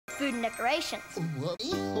food and decorations.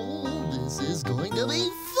 Oh, this is going to be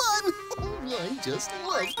fun! I just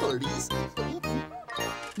love parties.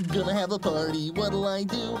 Gonna have a party, what'll I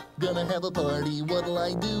do? Gonna have a party, what'll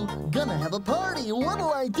I do? Gonna have a party,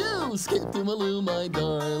 what'll I do? Skip to Maloo, my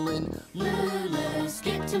darling. Lulu,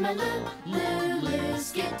 skip to Maloo. Lulu,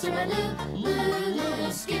 skip to Maloo.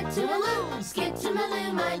 Lulu, skip to Maloo. Skip to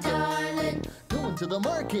Maloo, my darling. Going to the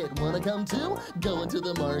market, wanna come too? Going to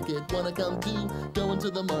the market, wanna come too? Going to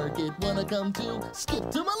the market, wanna come too? Skip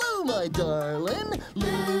to Maloo, my darling.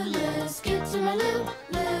 Lulu, skip to Maloo.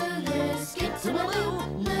 Lulu, skip to Maloo.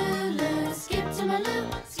 Lulu, skip to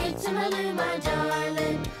Maloo. Skip to Maloo, my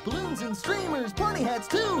darling. Balloons and streamers, party hats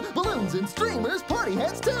too. Balloons and streamers, party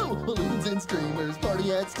hats too. Balloons and streamers, party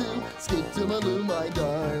hats too. Skip to Maloo, my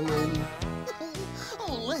darling.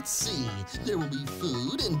 Oh, let's see. There will be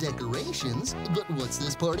food and decorations, but what's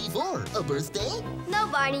this party for? A birthday? No,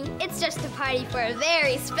 Barney, it's just a party for a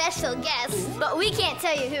very special guest. But we can't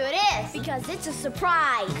tell you who it is because it's a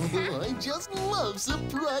surprise. Oh, I just love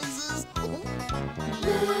surprises.